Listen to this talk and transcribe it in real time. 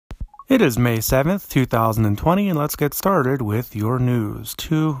It is May 7th, 2020, and let's get started with your news.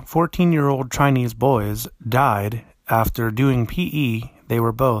 Two 14-year-old Chinese boys died after doing PE. They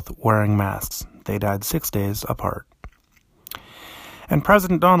were both wearing masks. They died 6 days apart. And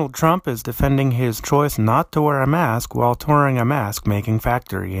President Donald Trump is defending his choice not to wear a mask while touring a mask-making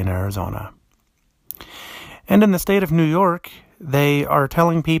factory in Arizona. And in the state of New York, they are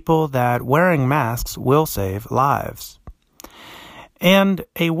telling people that wearing masks will save lives. And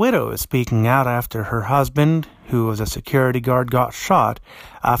a widow is speaking out after her husband, who was a security guard, got shot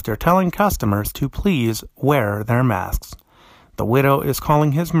after telling customers to please wear their masks. The widow is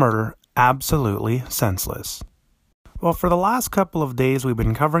calling his murder absolutely senseless. Well, for the last couple of days, we've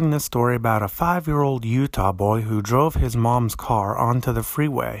been covering this story about a 5-year-old Utah boy who drove his mom's car onto the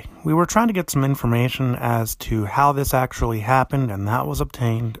freeway. We were trying to get some information as to how this actually happened, and that was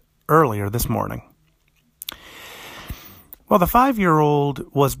obtained earlier this morning. Well, the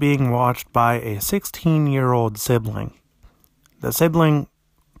 5-year-old was being watched by a 16-year-old sibling. The sibling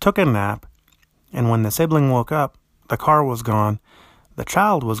took a nap, and when the sibling woke up, the car was gone, the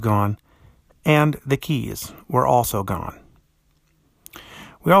child was gone, and the keys were also gone.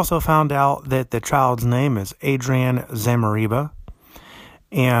 We also found out that the child's name is Adrian Zamariba,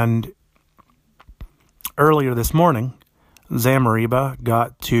 and earlier this morning, Zamariba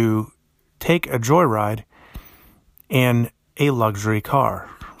got to take a joyride in a luxury car,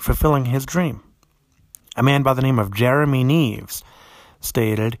 fulfilling his dream. A man by the name of Jeremy Neves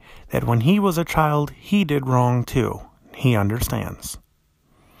stated that when he was a child, he did wrong too. He understands.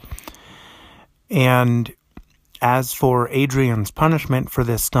 And as for Adrian's punishment for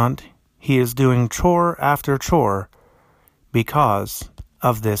this stunt, he is doing chore after chore because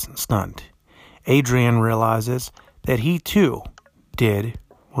of this stunt. Adrian realizes that he too did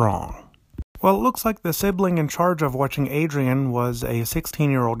wrong. Well, it looks like the sibling in charge of watching Adrian was a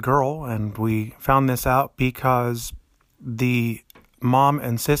 16-year-old girl, and we found this out because the mom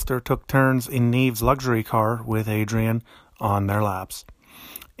and sister took turns in Neve's luxury car with Adrian on their laps.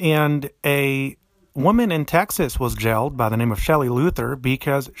 And a woman in Texas was jailed by the name of Shelley Luther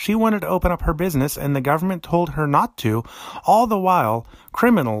because she wanted to open up her business and the government told her not to. All the while,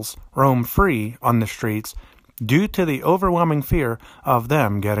 criminals roam free on the streets due to the overwhelming fear of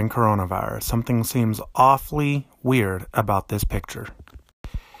them getting coronavirus. Something seems awfully weird about this picture.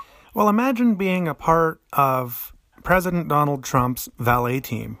 Well, imagine being a part of President Donald Trump's valet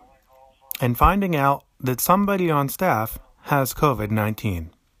team and finding out that somebody on staff has COVID-19.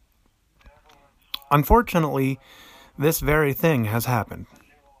 Unfortunately, this very thing has happened.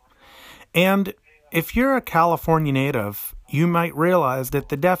 And if you're a California native, you might realize that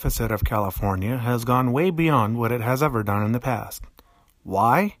the deficit of California has gone way beyond what it has ever done in the past.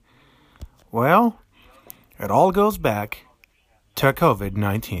 Why? Well, it all goes back to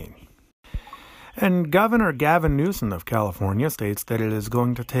COVID-19. And Governor Gavin Newsom of California states that it is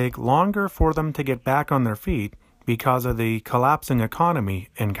going to take longer for them to get back on their feet because of the collapsing economy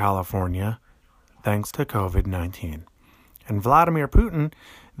in California, thanks to COVID-19. And Vladimir Putin,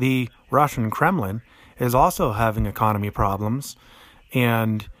 the Russian Kremlin, is also having economy problems,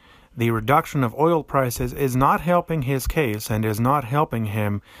 and the reduction of oil prices is not helping his case and is not helping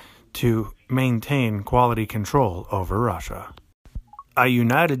him to maintain quality control over Russia. A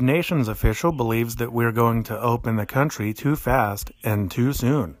United Nations official believes that we're going to open the country too fast and too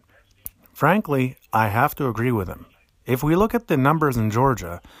soon. Frankly, I have to agree with him. If we look at the numbers in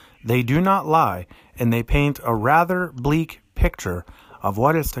Georgia, they do not lie, and they paint a rather bleak picture of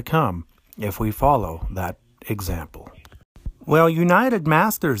what is to come if we follow that example. Well, United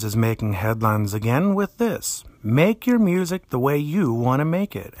Masters is making headlines again with this. Make your music the way you want to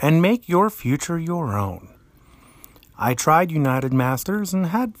make it, and make your future your own. I tried United Masters and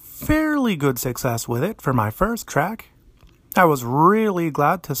had fairly good success with it for my first track. I was really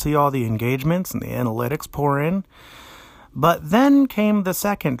glad to see all the engagements and the analytics pour in. But then came the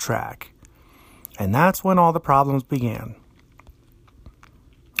second track, and that's when all the problems began.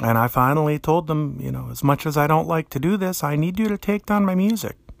 And I finally told them, as much as I don't like to do this, I need you to take down my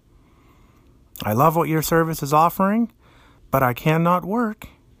music. I love what your service is offering, but I cannot work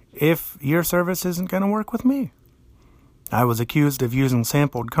if your service isn't going to work with me. I was accused of using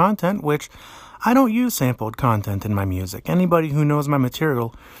sampled content, which I don't use sampled content in my music. Anybody who knows my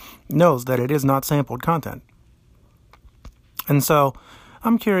material knows that it is not sampled content. And so,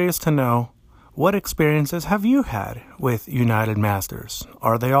 I'm curious to know, what experiences have you had with United Masters?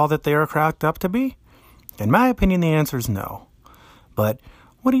 Are they all that they are cracked up to be? In my opinion, the answer is no. But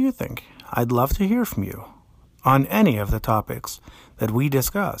what do you think? I'd love to hear from you on any of the topics that we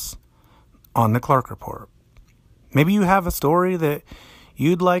discuss on the Clark Report. Maybe you have a story that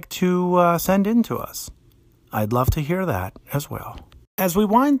you'd like to send in to us. I'd love to hear that as well. As we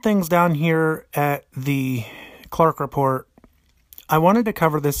wind things down here at the Clark Report, I wanted to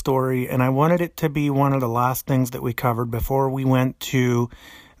cover this story, and I wanted it to be one of the last things that we covered before we went to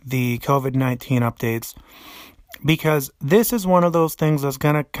the COVID-19 updates, because this is one of those things that's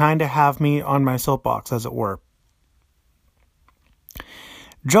going to kind of have me on my soapbox, as it were.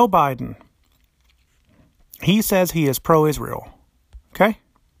 Joe Biden, he says he is pro-Israel, okay?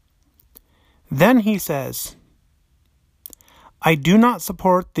 Then he says, I do not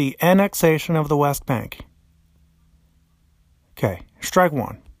support the annexation of the West Bank. Okay, strike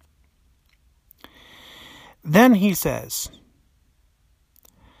one. Then he says,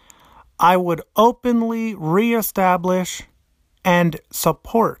 I would openly reestablish and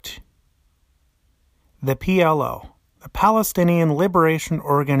support the PLO, the Palestinian Liberation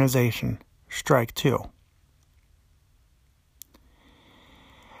Organization. Strike two.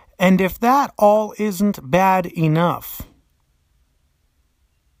 And if that all isn't bad enough,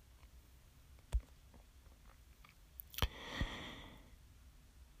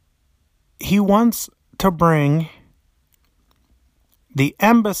 he wants to bring the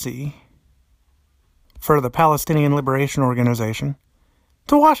embassy for the Palestinian Liberation Organization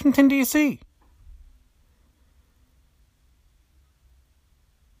to Washington, D.C.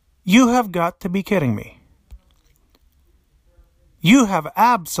 You have got to be kidding me. You have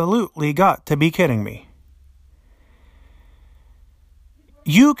absolutely got to be kidding me.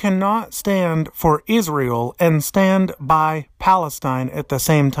 You cannot stand for Israel and stand by Palestine at the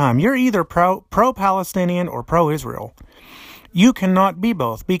same time. You're either pro-Palestinian or pro-Israel. You cannot be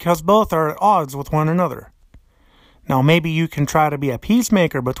both, because both are at odds with one another. Now, maybe you can try to be a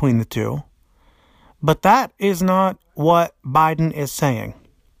peacemaker between the two, but that is not what Biden is saying.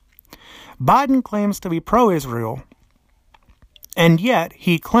 Biden claims to be pro-Israel, and yet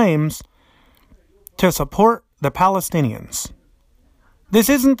he claims to support the Palestinians. This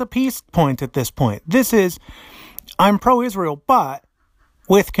isn't the peace point at this point. This is, I'm pro-Israel, but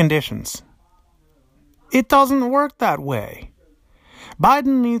with conditions. It doesn't work that way.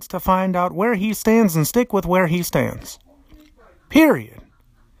 Biden needs to find out where he stands and stick with where he stands. Period.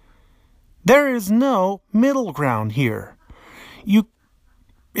 There is no middle ground here.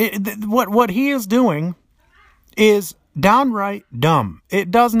 What he is doing is downright dumb.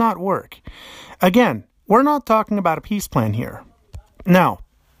 It does not work. Again, we're not talking about a peace plan here. Now,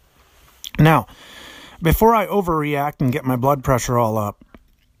 before I overreact and get my blood pressure all up,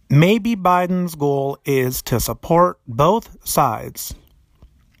 maybe Biden's goal is to support both sides,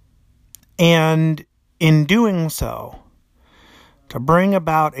 and in doing so, to bring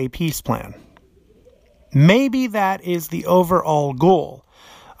about a peace plan. Maybe that is the overall goal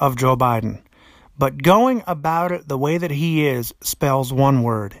of Joe Biden, but going about it the way that he is spells one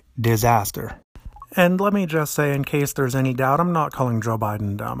word: disaster. And let me just say, in case there's any doubt, I'm not calling Joe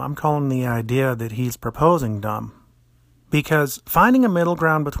Biden dumb. I'm calling the idea that he's proposing dumb. Because finding a middle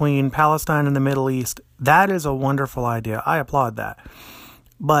ground between Palestine and the Middle East, that is a wonderful idea. I applaud that.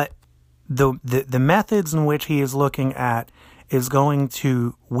 But the methods in which he is looking at is going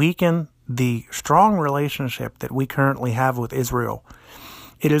to weaken the strong relationship that we currently have with Israel.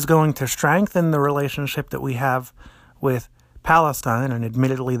 It is going to strengthen the relationship that we have with Palestine, and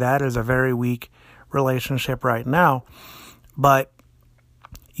admittedly that is a very weak relationship right now. But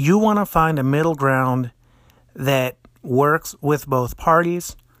you want to find a middle ground that works with both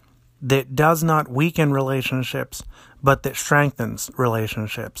parties, that does not weaken relationships, but that strengthens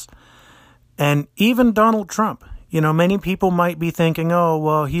relationships. And even Donald Trump, many people might be thinking, oh,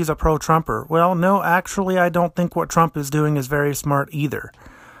 well, he's a pro-Trumper. Well, no, actually, I don't think what Trump is doing is very smart either.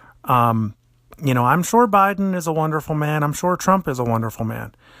 I'm sure Biden is a wonderful man. I'm sure Trump is a wonderful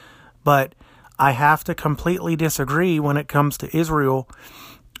man. But I have to completely disagree when it comes to Israel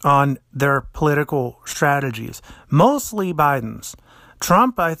on their political strategies. Mostly Biden's.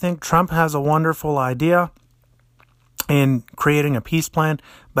 Trump, I think Trump has a wonderful idea in creating a peace plan.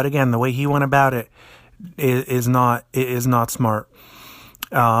 But again, the way he went about it is not smart.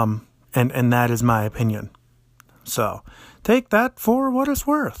 And that is my opinion. So take that for what it's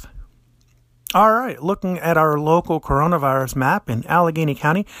worth. All right, looking at our local coronavirus map in Allegheny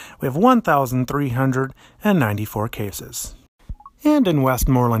County, we have 1,394 cases. And in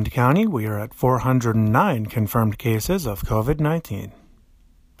Westmoreland County, we are at 409 confirmed cases of COVID-19.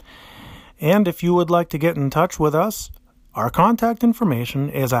 And if you would like to get in touch with us, our contact information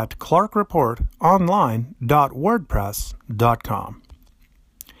is at clarkreportonline.wordpress.com.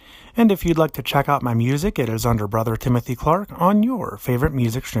 And if you'd like to check out my music, it is under Brother Timothy Clark on your favorite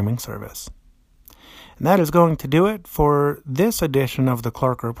music streaming service. And that is going to do it for this edition of the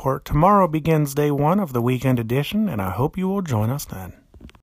Clark Report. Tomorrow begins day one of the weekend edition, and I hope you will join us then.